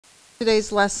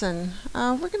Today's lesson,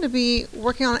 we're going to be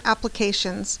working on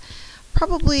applications.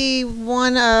 Probably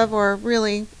one of, or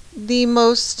really the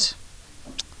most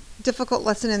difficult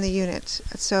lesson in the unit.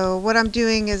 So what I'm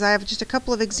doing is I have just a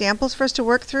couple of examples for us to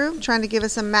work through, trying to give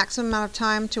us a maximum amount of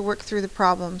time to work through the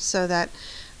problem so that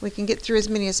we can get through as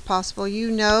many as possible. You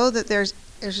know that there's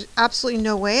absolutely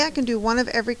no way I can do one of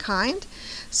every kind.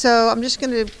 So I'm just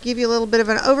going to give you a little bit of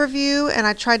an overview, and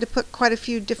I tried to put quite a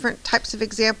few different types of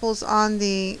examples on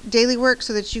the daily work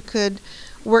so that you could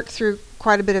work through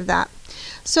quite a bit of that.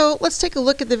 So let's take a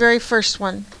look at the very first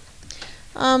one.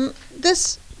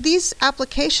 These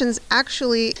applications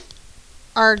actually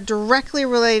are directly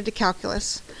related to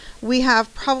calculus. We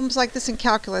have problems like this in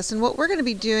calculus, and what we're going to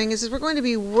be doing is we're going to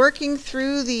be working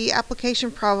through the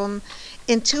application problem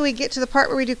until we get to the part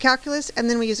where we do calculus, and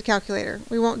then we use a calculator.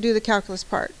 We won't do the calculus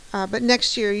part, but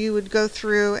next year you would go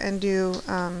through and do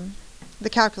the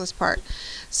calculus part.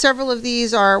 Several of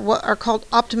these are what are called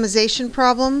optimization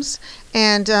problems,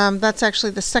 and that's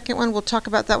actually the second one. We'll talk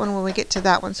about that one when we get to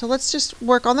that one. So let's just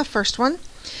work on the first one.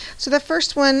 So the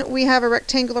first one, we have a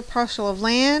rectangular parcel of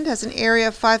land, has an area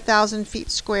of 5,000 feet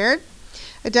squared.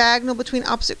 A diagonal between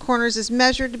opposite corners is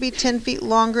measured to be 10 feet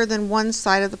longer than one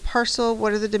side of the parcel.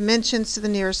 What are the dimensions to the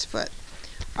nearest foot?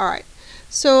 Alright,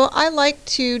 so I like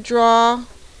to draw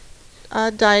a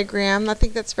diagram. I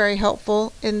think that's very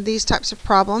helpful in these types of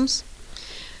problems.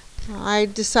 I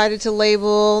decided to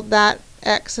label that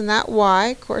X and that Y.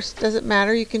 Of course, it doesn't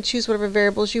matter. You can choose whatever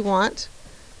variables you want.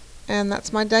 And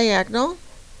that's my diagonal.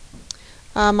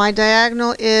 My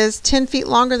diagonal is 10 feet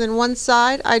longer than one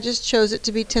side. I just chose it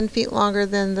to be 10 feet longer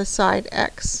than the side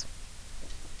X.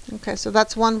 Okay, so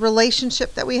that's one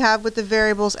relationship that we have with the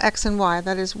variables X and Y.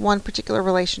 That is one particular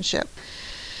relationship.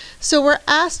 So we're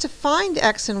asked to find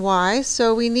X and Y,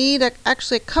 so we need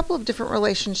actually a couple of different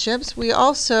relationships. We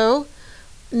also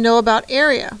know about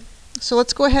area. So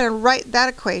let's go ahead and write that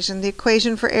equation, the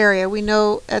equation for area. We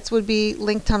know X would be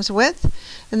length times width.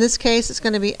 In this case, it's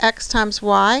going to be X times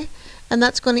Y, and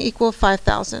that's going to equal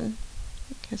 5,000.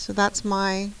 Okay, so that's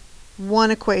my one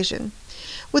equation.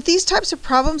 With these types of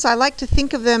problems, I like to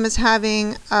think of them as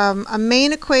having a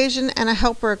main equation and a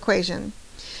helper equation.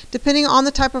 Depending on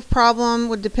the type of problem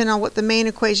would depend on what the main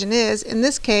equation is. In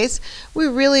this case, we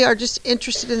really are just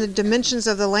interested in the dimensions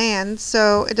of the land,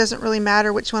 so it doesn't really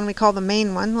matter which one we call the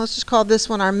main one. Let's just call this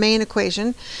one our main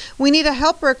equation. We need a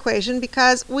helper equation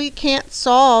because we can't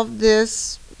solve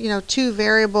this two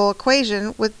variable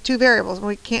equation with two variables.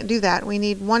 We can't do that. We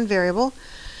need one variable.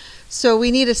 So we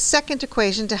need a second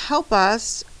equation to help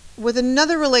us with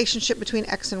another relationship between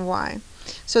X and Y.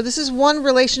 So this is one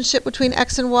relationship between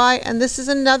X and Y, and this is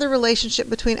another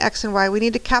relationship between X and Y. We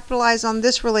need to capitalize on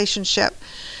this relationship.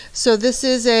 So this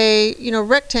is a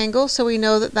rectangle, so we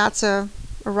know that that's a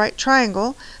right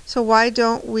triangle. So why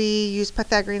don't we use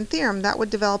Pythagorean theorem? That would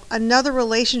develop another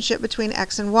relationship between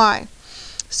X and Y.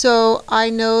 So I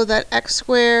know that X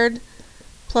squared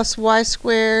plus Y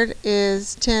squared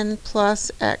is 10 plus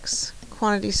X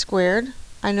quantity squared.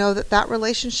 I know that that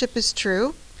relationship is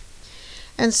true.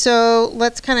 And so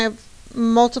let's kind of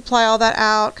multiply all that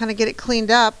out, kind of get it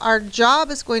cleaned up. Our job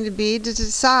is going to be to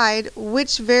decide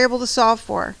which variable to solve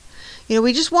for.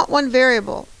 We just want one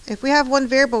variable. If we have one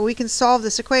variable, we can solve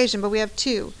this equation, but we have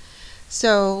two.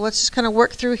 So let's just kind of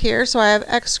work through here. So I have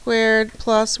X squared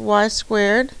plus Y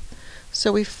squared.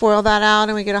 So we FOIL that out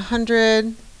and we get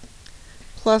 100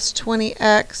 plus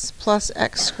 20x plus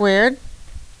x squared.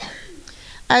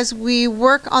 As we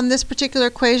work on this particular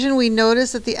equation, we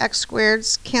notice that the x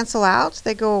squareds cancel out.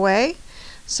 They go away.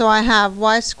 So I have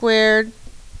y squared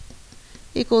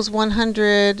equals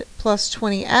 100 plus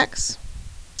 20x.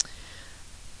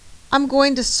 I'm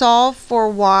going to solve for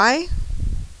y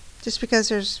just because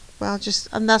there's,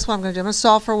 and that's what I'm going to do. I'm going to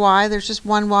solve for y. There's just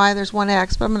one y, there's one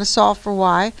x, but I'm going to solve for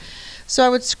y. So I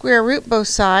would square root both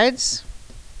sides.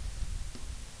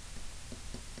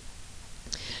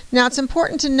 Now it's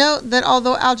important to note that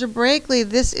although algebraically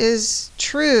this is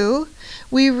true,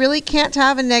 we really can't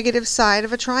have a negative side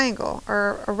of a triangle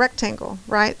or a rectangle,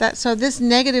 right? So this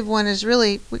negative one is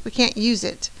really, we can't use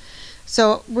it.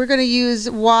 So we're going to use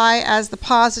y as the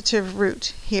positive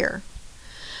root here.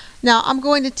 Now I'm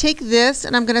going to take this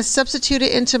and I'm going to substitute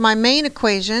it into my main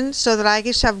equation so that I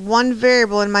just have one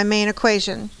variable in my main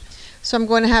equation. So I'm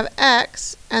going to have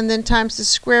x and then times the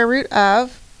square root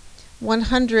of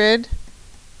 100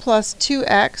 plus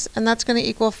 2x, and that's going to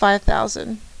equal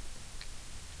 5,000.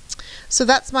 So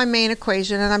that's my main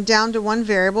equation, and I'm down to one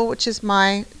variable, which is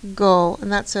my goal,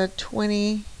 and that's a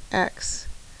 20x.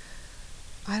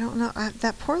 I don't know,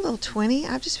 that poor little 20,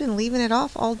 I've just been leaving it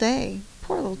off all day.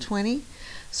 Poor little 20.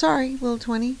 Sorry, little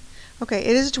 20. Okay,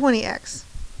 it is a 20x.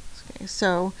 Okay, Okay,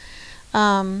 so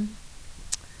are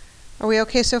we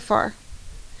okay so far?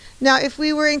 Now, if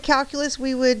we were in calculus,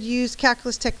 we would use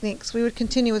calculus techniques. We would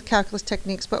continue with calculus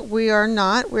techniques, but we are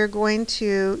not. We're going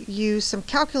to use some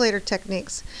calculator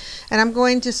techniques. And I'm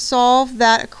going to solve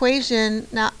that equation.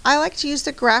 Now, I like to use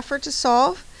the grapher to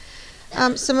solve.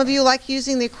 Some of you like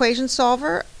using the equation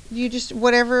solver. You just,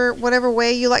 whatever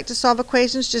way you like to solve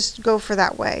equations, just go for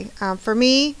that way. For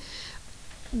me,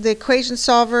 the equation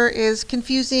solver is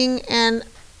confusing, and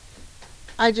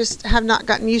I just have not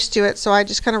gotten used to it, so I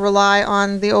just kind of rely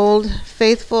on the old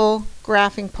faithful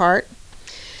graphing part.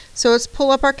 So let's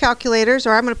pull up our calculators,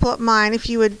 or I'm going to pull up mine if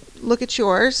you would look at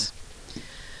yours.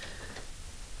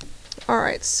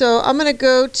 Alright, so I'm going to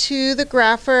go to the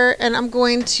grapher, and I'm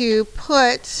going to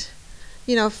put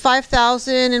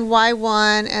 5,000 in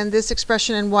y1 and this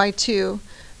expression in y2.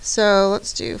 So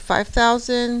let's do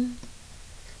 5,000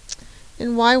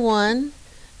 in y1.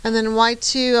 And then in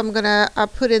y2, I'm going to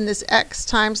put in this x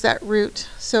times that root.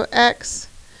 So x,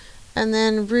 and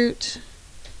then root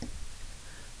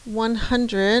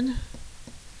 100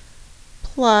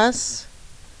 plus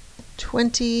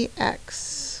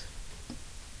 20x.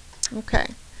 Okay.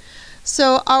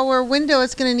 So our window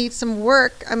is going to need some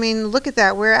work. I mean, look at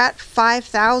that. We're at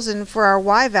 5,000 for our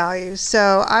y value.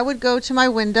 So I would go to my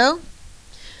window,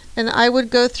 and I would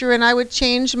go through and I would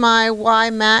change my y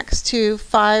max to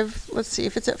 5. Let's see,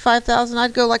 if it's at 5,000,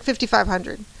 I'd go like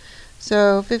 5,500.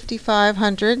 So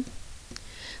 5,500.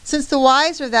 Since the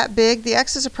y's are that big, the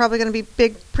x's are probably going to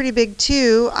be pretty big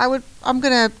too. I'm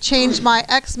going to change my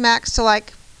x max to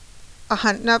like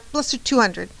 100. No, let's do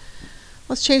 200.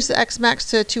 Let's change the x max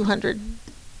to 200.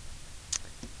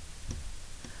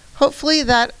 Hopefully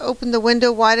that opened the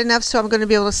window wide enough so I'm going to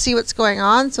be able to see what's going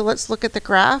on. So let's look at the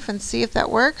graph and see if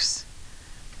that works.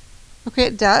 Okay,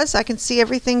 it does. I can see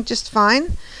everything just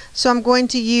fine. So I'm going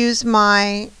to use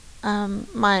my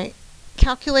my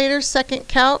calculator, second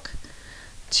calc,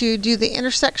 to do the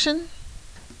intersection.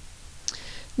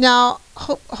 Now,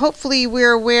 hopefully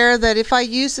we're aware that if I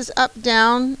use this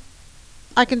up-down,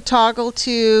 I can toggle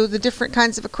to the different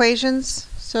kinds of equations.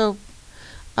 So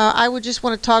I would just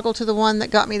want to toggle to the one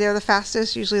that got me there the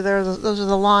fastest. Usually those are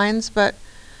the lines, but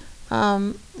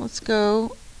let's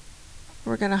go.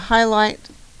 We're going to highlight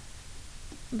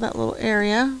that little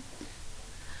area.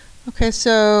 Okay,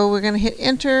 so we're going to hit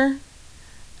enter,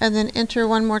 and then enter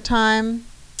one more time,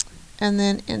 and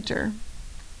then enter.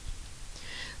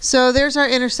 So there's our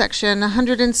intersection,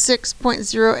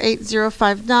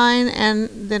 106.08059, and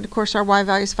then of course our y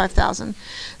value is 5,000.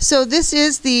 So this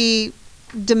is the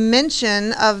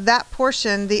dimension of that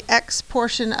portion, the x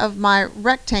portion of my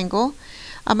rectangle.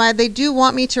 They do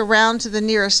want me to round to the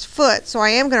nearest foot, so I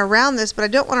am going to round this, but I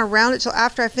don't want to round it till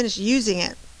after I finish using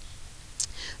it.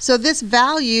 So this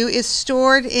value is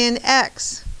stored in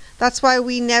x. That's why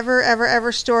we never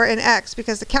ever store in x,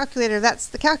 because the calculator, that's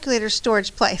the calculator's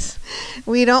storage place.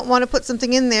 We don't want to put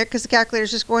something in there because the calculator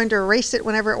is just going to erase it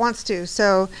whenever it wants to.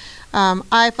 So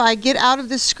if I get out of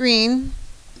this screen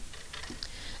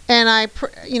and I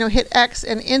hit X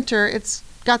and enter, it's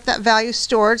got that value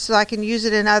stored so I can use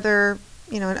it in other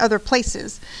in other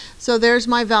places. So there's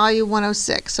my value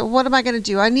 106. So what am I going to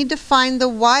do? I need to find the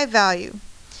y value.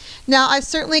 Now I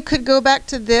certainly could go back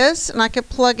to this and I could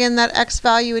plug in that x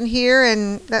value in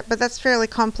here, but that's fairly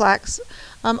complex.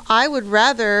 I would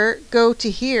rather go to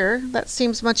here. That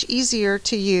seems much easier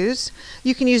to use.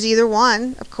 You can use either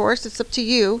one, of course, it's up to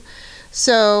you.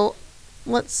 So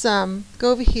let's go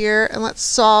over here and let's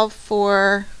solve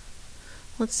for,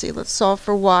 let's solve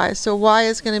for y. So y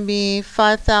is going to be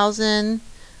 5,000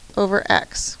 over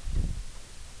x.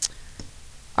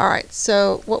 Alright,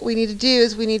 so what we need to do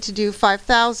is we need to do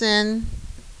 5,000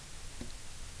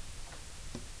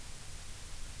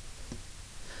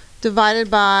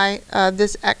 divided by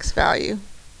this x value.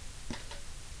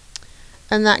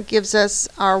 And that gives us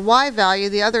our y value,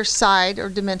 the other side or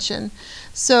dimension.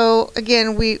 So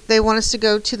again, they want us to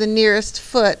go to the nearest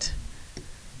foot.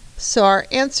 So our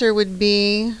answer would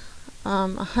be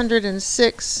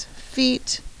 106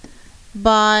 feet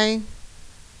by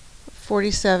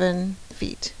 47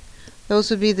 feet.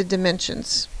 Those would be the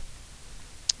dimensions.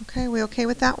 Okay, we okay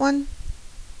with that one?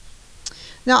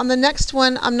 Now on the next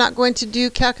one, I'm not going to do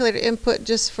calculator input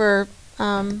just for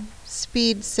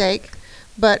speed's sake,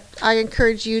 but I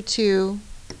encourage you to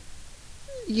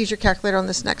use your calculator on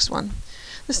this next one.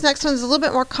 This next one is a little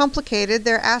bit more complicated.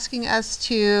 They're asking us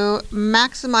to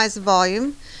maximize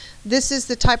volume. This is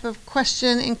the type of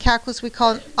question in calculus we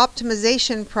call an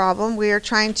optimization problem. We are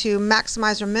trying to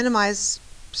maximize or minimize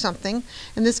something.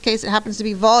 In this case, it happens to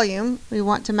be volume. We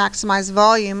want to maximize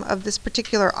volume of this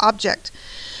particular object.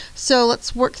 So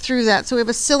let's work through that. So we have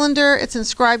a cylinder. It's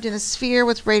inscribed in a sphere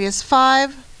with radius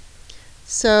 5.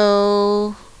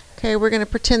 So, okay, we're going to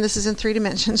pretend this is in 3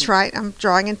 dimensions, right? I'm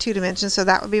drawing in 2 dimensions, so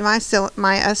that would be my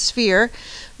sphere.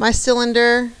 My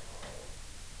cylinder,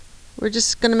 we're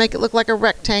just going to make it look like a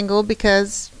rectangle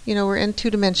because, you know, we're in 2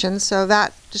 dimensions. So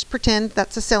that, just pretend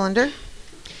that's a cylinder.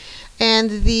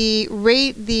 And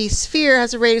the sphere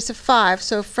has a radius of 5.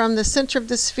 So from the center of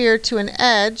the sphere to an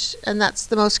edge, and that's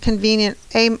the most convenient,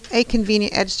 a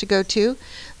convenient edge to go to,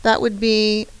 that would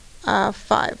be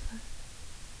 5.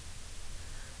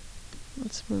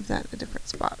 Let's move that in a different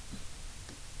spot.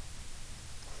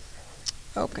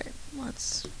 Okay,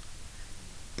 let's...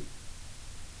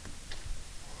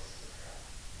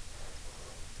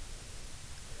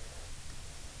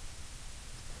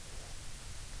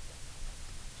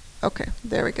 Okay,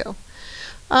 there we go.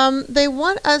 They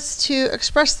want us to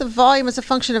express the volume as a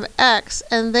function of x,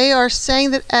 and they are saying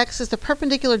that x is the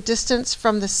perpendicular distance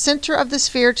from the center of the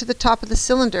sphere to the top of the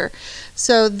cylinder.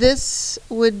 So this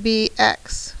would be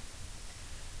x.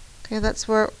 Okay, that's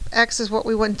where x is what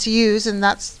we want to use, and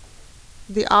that's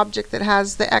the object that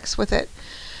has the x with it.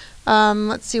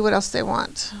 Let's see what else they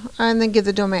want. And then give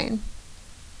the domain.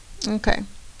 Okay.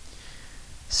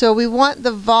 So we want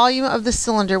the volume of the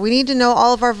cylinder. We need to know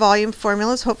all of our volume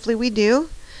formulas. Hopefully we do.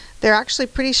 They're actually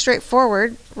pretty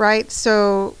straightforward, right?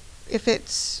 So if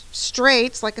it's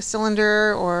straight, like a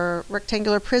cylinder or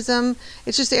rectangular prism,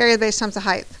 it's just the area base times the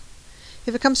height.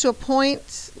 If it comes to a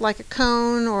point, like a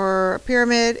cone or a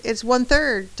pyramid, it's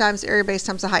 1/3 times the area base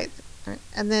times the height. Right?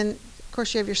 And then, of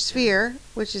course, you have your sphere,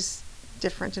 which is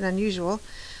different and unusual.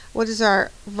 What is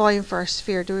our volume for our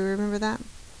sphere? Do we remember that?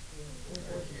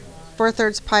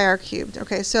 4/3 pi r cubed.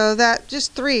 Okay, so that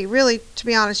just 3. Really, to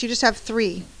be honest, you just have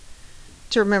 3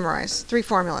 to memorize. 3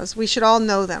 formulas. We should all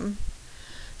know them.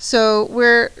 So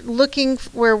we're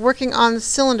working on the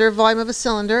cylinder, volume of a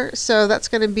cylinder. So that's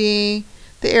going to be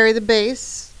the area of the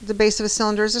base. The base of a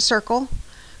cylinder is a circle.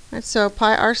 Right, so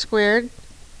pi r squared,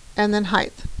 and then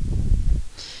height.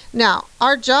 Now,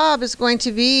 our job is going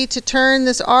to be to turn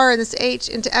this r and this h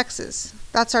into x's.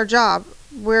 That's our job.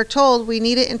 We're told we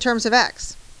need it in terms of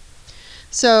x.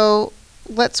 So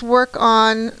let's work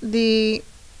on the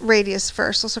radius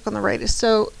first. Let's look on the radius.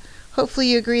 So hopefully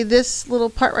you agree this little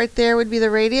part right there would be the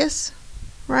radius,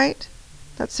 right?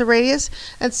 That's the radius.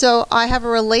 And so I have a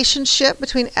relationship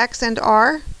between x and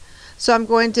r. So I'm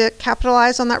going to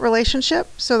capitalize on that relationship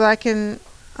so that I can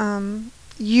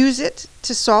use it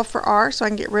to solve for r, so I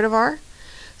can get rid of r.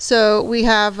 So we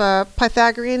have a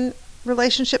Pythagorean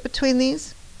relationship between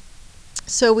these.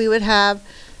 So we would have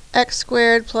x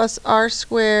squared plus r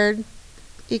squared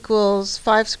equals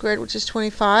 5 squared, which is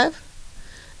 25.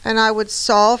 And I would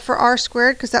solve for r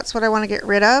squared because that's what I want to get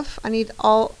rid of. I need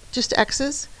all just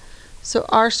x's. So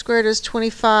r squared is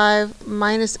 25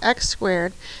 minus x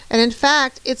squared. And in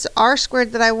fact, it's r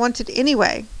squared that I wanted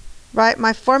anyway, right?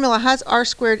 My formula has r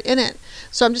squared in it.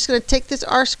 So I'm just going to take this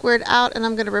r squared out and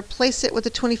I'm going to replace it with the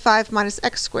 25 minus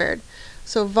x squared.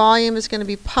 So volume is going to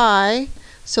be pi.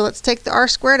 So let's take the r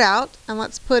squared out and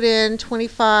let's put in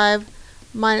 25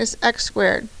 minus x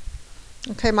squared.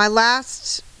 Okay, my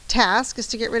last task is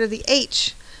to get rid of the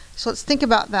h. So let's think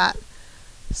about that.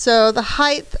 So the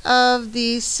height of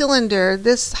the cylinder,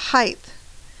 this height,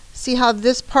 see how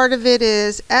this part of it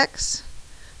is x?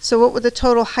 So what would the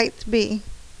total height be?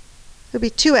 It would be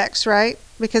 2x, right?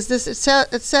 Because this it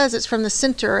says it's from the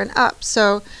center and up,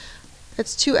 so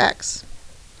it's 2x.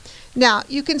 Now,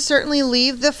 you can certainly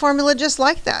leave the formula just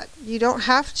like that. You don't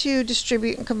have to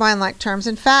distribute and combine like terms.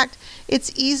 In fact,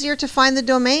 it's easier to find the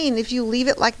domain if you leave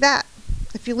it like that.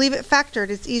 If you leave it factored,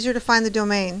 it's easier to find the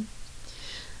domain.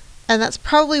 And that's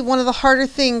probably one of the harder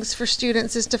things for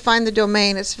students is to find the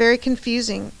domain. It's very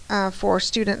confusing for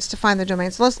students to find the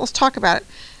domain. So let's talk about it.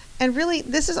 And really,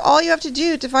 this is all you have to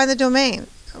do to find the domain.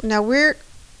 Now,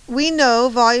 we know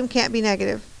volume can't be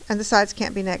negative and the sides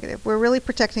can't be negative. We're really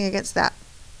protecting against that.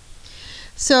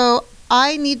 So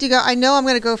I need to go, I know I'm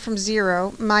going to go from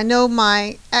 0. I know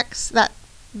my x,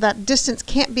 that distance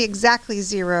can't be exactly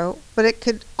 0, but it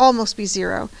could almost be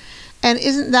 0. And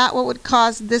isn't that what would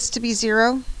cause this to be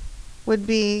 0? Would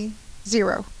be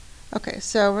 0. Okay,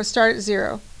 so we're going to start at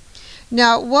 0.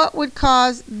 Now, what would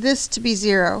cause this to be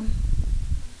 0?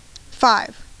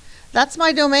 5. That's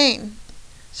my domain.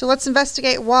 So let's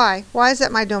investigate why. Why is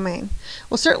that my domain?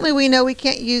 Well, certainly we know we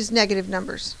can't use negative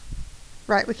numbers.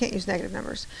 Right, we can't use negative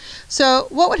numbers. So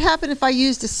what would happen if I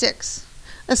used a 6?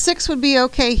 A 6 would be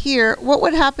okay here. What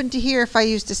would happen to here if I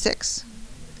used a 6?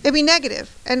 It'd be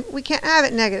negative, and we can't have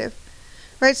it negative.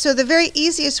 Right, so the very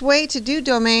easiest way to do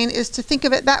domain is to think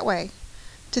of it that way.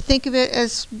 to think of it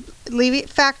as, leave it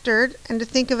factored, and to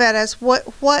think of it as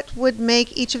what would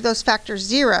make each of those factors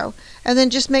 0, and then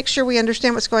just make sure we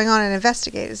understand what's going on and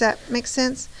investigate. Does that make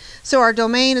sense? So our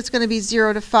domain is going to be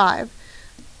 0 to 5.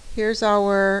 Here's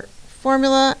our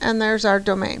formula, and there's our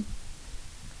domain.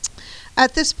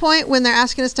 At this point, when they're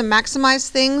asking us to maximize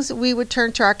things, we would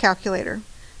turn to our calculator.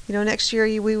 You know, next year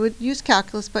we would use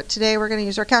calculus, but today we're going to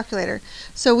use our calculator.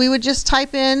 So we would just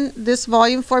type in this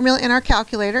volume formula in our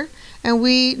calculator, and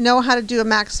we know how to do a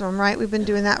maximum, right? We've been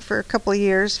doing that for a couple of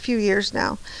years, few years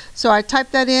now. So I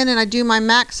type that in and I do my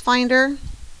max finder,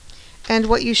 and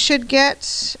what you should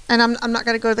get, and I'm not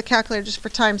going to go to the calculator just for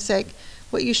time's sake,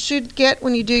 what you should get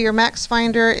when you do your max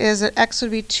finder is that x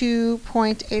would be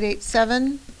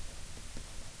 2.887.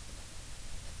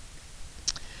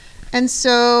 And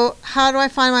so how do I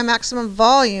find my maximum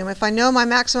volume? If I know my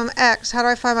maximum x, how do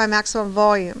I find my maximum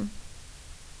volume?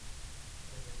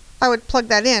 I would plug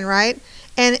that in, right?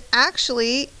 And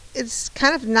actually, it's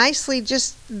kind of nicely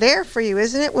just there for you,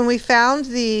 isn't it? When we found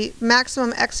the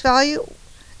maximum x value,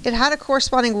 it had a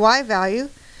corresponding y value.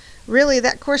 Really,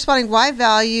 that corresponding y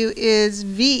value is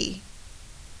v,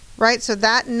 right? So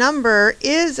that number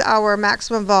is our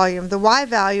maximum volume, the y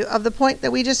value of the point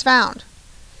that we just found,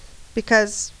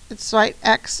 because it's right,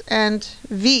 x and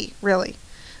v, really.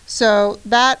 So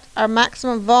that, our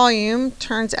maximum volume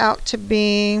turns out to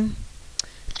be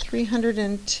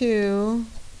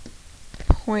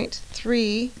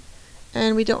 302.3,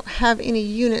 and we don't have any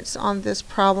units on this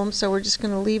problem, so we're just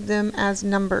going to leave them as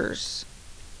numbers.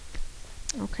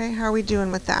 Okay, how are we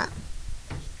doing with that?